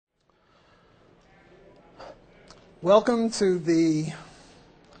Welcome to the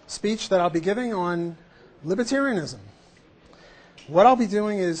speech that I'll be giving on libertarianism. What I'll be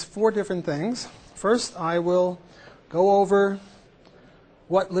doing is 4 different things. First, I will go over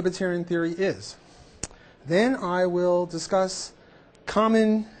what libertarian theory is. Then I will discuss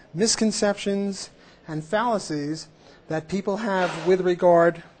common misconceptions and fallacies that people have with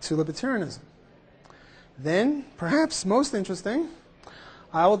regard to libertarianism. Then, perhaps most interesting,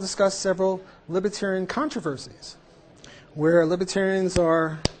 I will discuss several libertarian controversies, where libertarians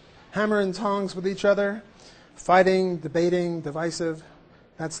are hammer and tongs with each other, fighting, debating, divisive.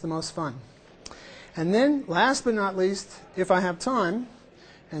 That's the most fun. And then, last but not least, if I have time,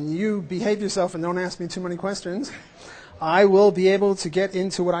 and you behave yourself and don't ask me too many questions, I will be able to get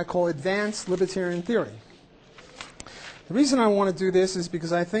into what I call advanced libertarian theory. The reason I want to do this is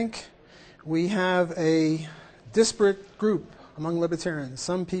because I think we have a disparate group among libertarians.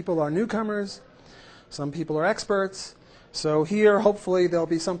 Some people are newcomers, some people are experts, so here hopefully there'll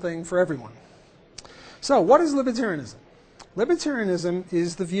be something for everyone. So what is libertarianism? Libertarianism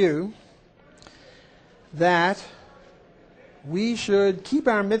is the view that we should keep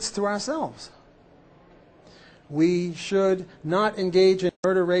our midst to ourselves. We should not engage in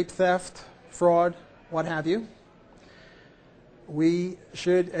murder, rape, theft, fraud, what have you. We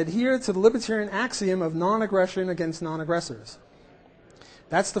should adhere to the libertarian axiom of non-aggression against non-aggressors.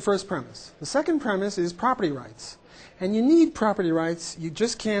 That's the first premise. The second premise is property rights. And you need property rights. You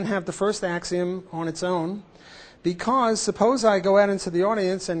just can't have the first axiom on its own, because suppose I go out into the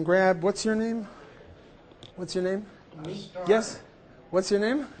audience and grab, what's your name? What's your name? Stark. Yes? What's your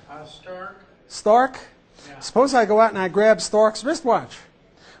name? Stark. Stark? Yeah. Suppose I go out and I grab Stark's wristwatch.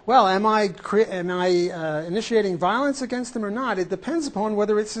 Well, am I initiating violence against him or not? It depends upon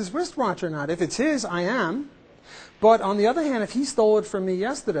whether it's his wristwatch or not. If it's his, I am. But on the other hand, if he stole it from me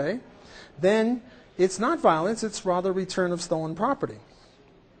yesterday, then it's not violence, it's rather return of stolen property.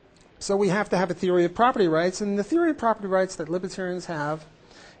 So we have to have a theory of property rights, and the theory of property rights that libertarians have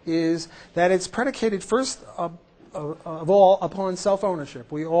is that it's predicated first of all upon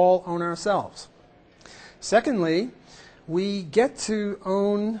self-ownership. We all own ourselves. Secondly, we get to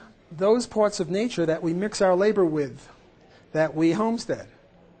own those parts of nature that we mix our labor with, that we homestead.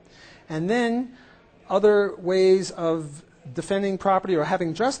 And then other ways of defending property or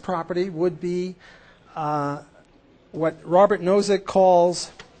having just property would be what Robert Nozick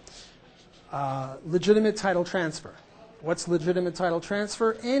calls legitimate title transfer. What's legitimate title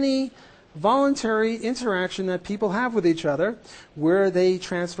transfer? Any voluntary interaction that people have with each other where they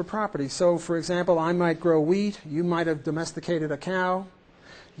transfer property. So, for example, I might grow wheat, you might have domesticated a cow,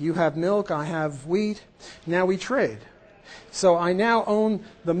 you have milk, I have wheat, now we trade. So I now own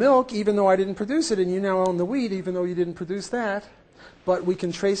the milk even though I didn't produce it, and you now own the wheat even though you didn't produce that, but we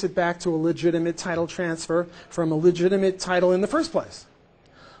can trace it back to a legitimate title transfer from a legitimate title in the first place.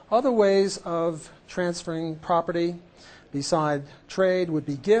 Other ways of transferring property beside trade would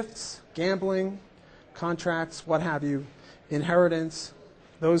be gifts, gambling, contracts, what have you, inheritance.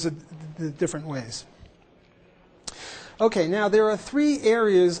 Those are the different ways. Okay, now there are 3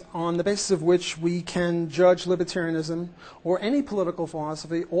 areas on the basis of which we can judge libertarianism or any political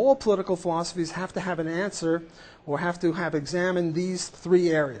philosophy. All political philosophies have to have an answer or have to have examined these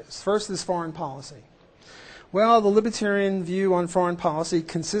 3 areas. First is foreign policy. Well, the libertarian view on foreign policy,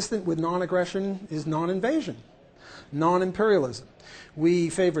 consistent with non-aggression, is non-invasion, non-imperialism. We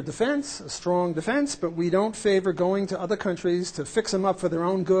favor defense, a strong defense, but we don't favor going to other countries to fix them up for their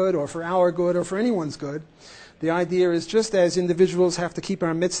own good or for our good or for anyone's good. The idea is just as individuals have to keep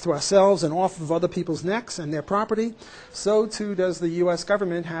our midst to ourselves and off of other people's necks and their property, so too does the U.S.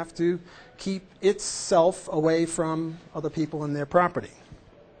 government have to keep itself away from other people and their property.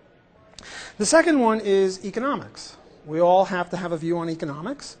 The second one is economics. We all have to have a view on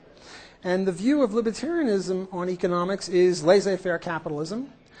economics. And the view of libertarianism on economics is laissez-faire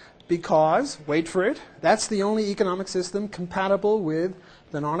capitalism because, wait for it, that's the only economic system compatible with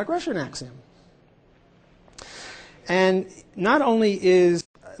the non-aggression axiom. And not only is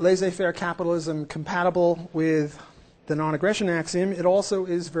laissez-faire capitalism compatible with the non-aggression axiom, it also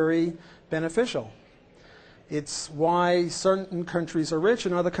is very beneficial. It's why certain countries are rich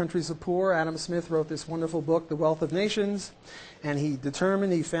and other countries are poor. Adam Smith wrote this wonderful book, The Wealth of Nations, and he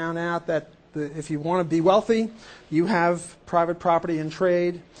found out that if you want to be wealthy, you have private property and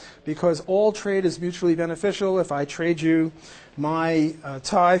trade, because all trade is mutually beneficial. If I trade you my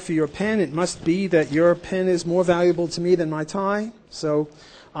tie for your pen, it must be that your pen is more valuable to me than my tie. So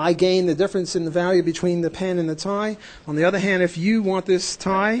I gain the difference in the value between the pen and the tie. On the other hand, if you want this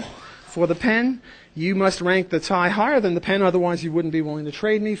tie For the pen, you must rank the tie higher than the pen, otherwise you wouldn't be willing to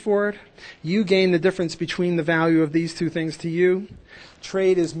trade me for it. You gain the difference between the value of these two things to you.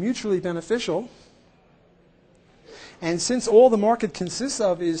 Trade is mutually beneficial. And since all the market consists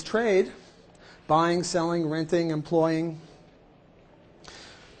of is trade, buying, selling, renting, employing,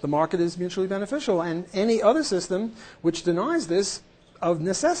 the market is mutually beneficial. And any other system which denies this, of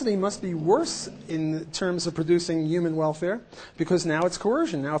necessity, must be worse in terms of producing human welfare, because now it's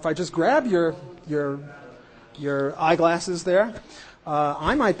coercion. Now, if I just grab your eyeglasses there,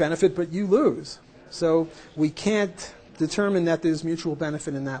 I might benefit, but you lose. So we can't determine that there's mutual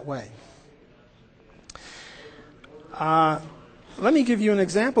benefit in that way. Let me give you an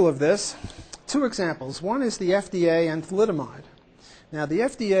example of this. Two examples. One is the FDA and thalidomide. Now, the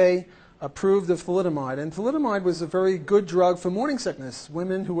FDA approved of thalidomide, and thalidomide was a very good drug for morning sickness.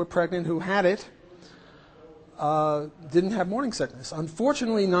 Women who were pregnant who had it didn't have morning sickness.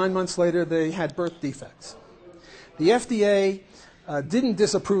 Unfortunately, 9 months later, they had birth defects. The FDA didn't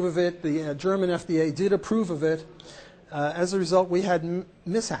disapprove of it. The German FDA did approve of it. As a result, we had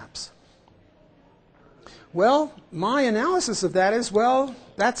mishaps. Well, my analysis of that is, well,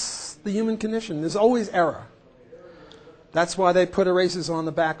 that's the human condition. There's always error. That's why they put erasers on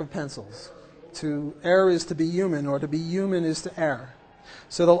the back of pencils. To err is to be human, or to be human is to err.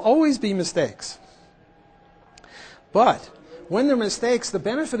 So there'll always be mistakes. But when there are mistakes, the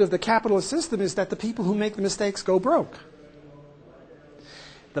benefit of the capitalist system is that the people who make the mistakes go broke.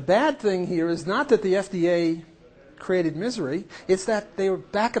 The bad thing here is not that the FDA created misery, it's that they were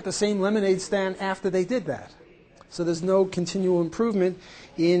back at the same lemonade stand after they did that. So there's no continual improvement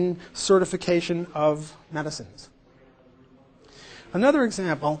in certification of medicines. Another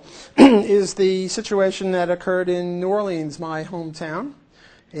example is the situation that occurred in New Orleans, my hometown,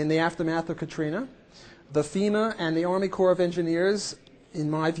 in the aftermath of Katrina. The FEMA and the Army Corps of Engineers, in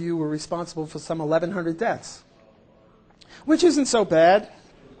my view, were responsible for some 1,100 deaths, which isn't so bad.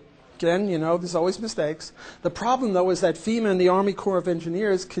 Again, you know, there's always mistakes. The problem, though, is that FEMA and the Army Corps of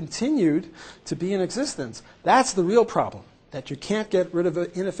Engineers continued to be in existence. That's the real problem, that you can't get rid of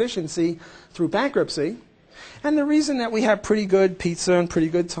inefficiency through bankruptcy. And the reason that we have pretty good pizza and pretty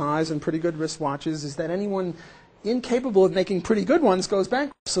good ties and pretty good wristwatches is that anyone incapable of making pretty good ones goes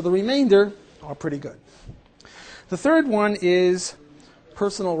bankrupt. So the remainder are pretty good. The third one is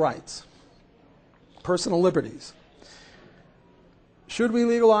personal rights, personal liberties. Should we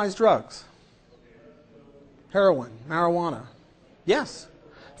legalize drugs? Heroin, marijuana? Yes.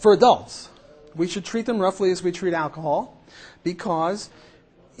 For adults, we should treat them roughly as we treat alcohol, because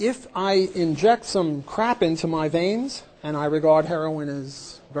if I inject some crap into my veins, and I regard heroin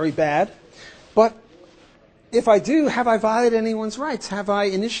as very bad, but if I do, have I violated anyone's rights? Have I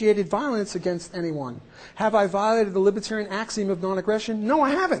initiated violence against anyone? Have I violated the libertarian axiom of non-aggression? No,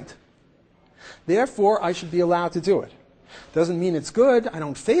 I haven't. Therefore, I should be allowed to do it. Doesn't mean it's good. I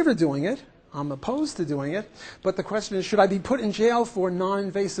don't favor doing it. I'm opposed to doing it. But the question is, should I be put in jail for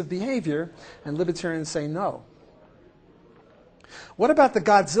non-invasive behavior? And libertarians say no. What about the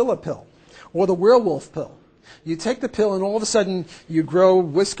Godzilla pill or the werewolf pill? You take the pill and all of a sudden you grow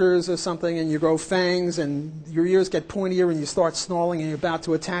whiskers or something and you grow fangs and your ears get pointier and you start snarling and you're about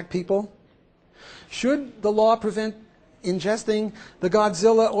to attack people. Should the law prevent ingesting the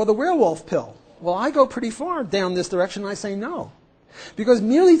Godzilla or the werewolf pill? Well, I go pretty far down this direction and I say no. Because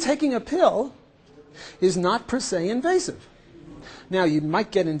merely taking a pill is not per se invasive. Now, you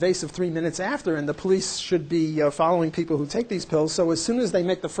might get invasive 3 minutes after, and the police should be following people who take these pills, so as soon as they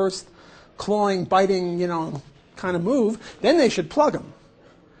make the first clawing, biting, kind of move, then they should plug them,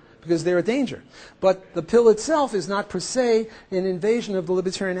 because they're a danger. But the pill itself is not per se an invasion of the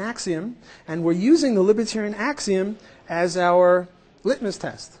libertarian axiom, and we're using the libertarian axiom as our litmus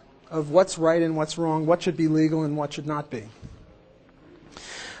test of what's right and what's wrong, what should be legal and what should not be.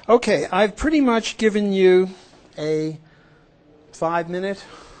 Okay, I've pretty much given you a 5-minute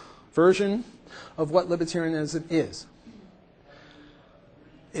version of what libertarianism is.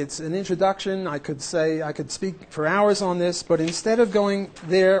 It's an introduction. I could speak for hours on this, but instead of going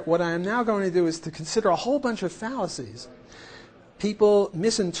there, what I am now going to do is to consider a whole bunch of fallacies. People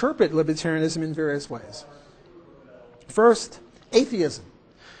misinterpret libertarianism in various ways. First, atheism.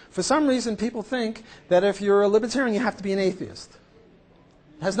 For some reason, people think that if you're a libertarian, you have to be an atheist.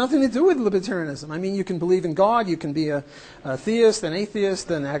 It has nothing to do with libertarianism. I mean, you can believe in God, you can be a theist, an atheist,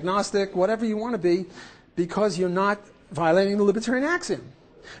 an agnostic, whatever you want to be, because you're not violating the libertarian axiom.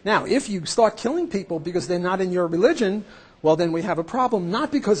 Now, if you start killing people because they're not in your religion, well, then we have a problem,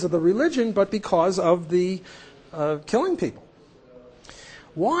 not because of the religion, but because of the killing people.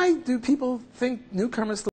 Why do people think newcomers to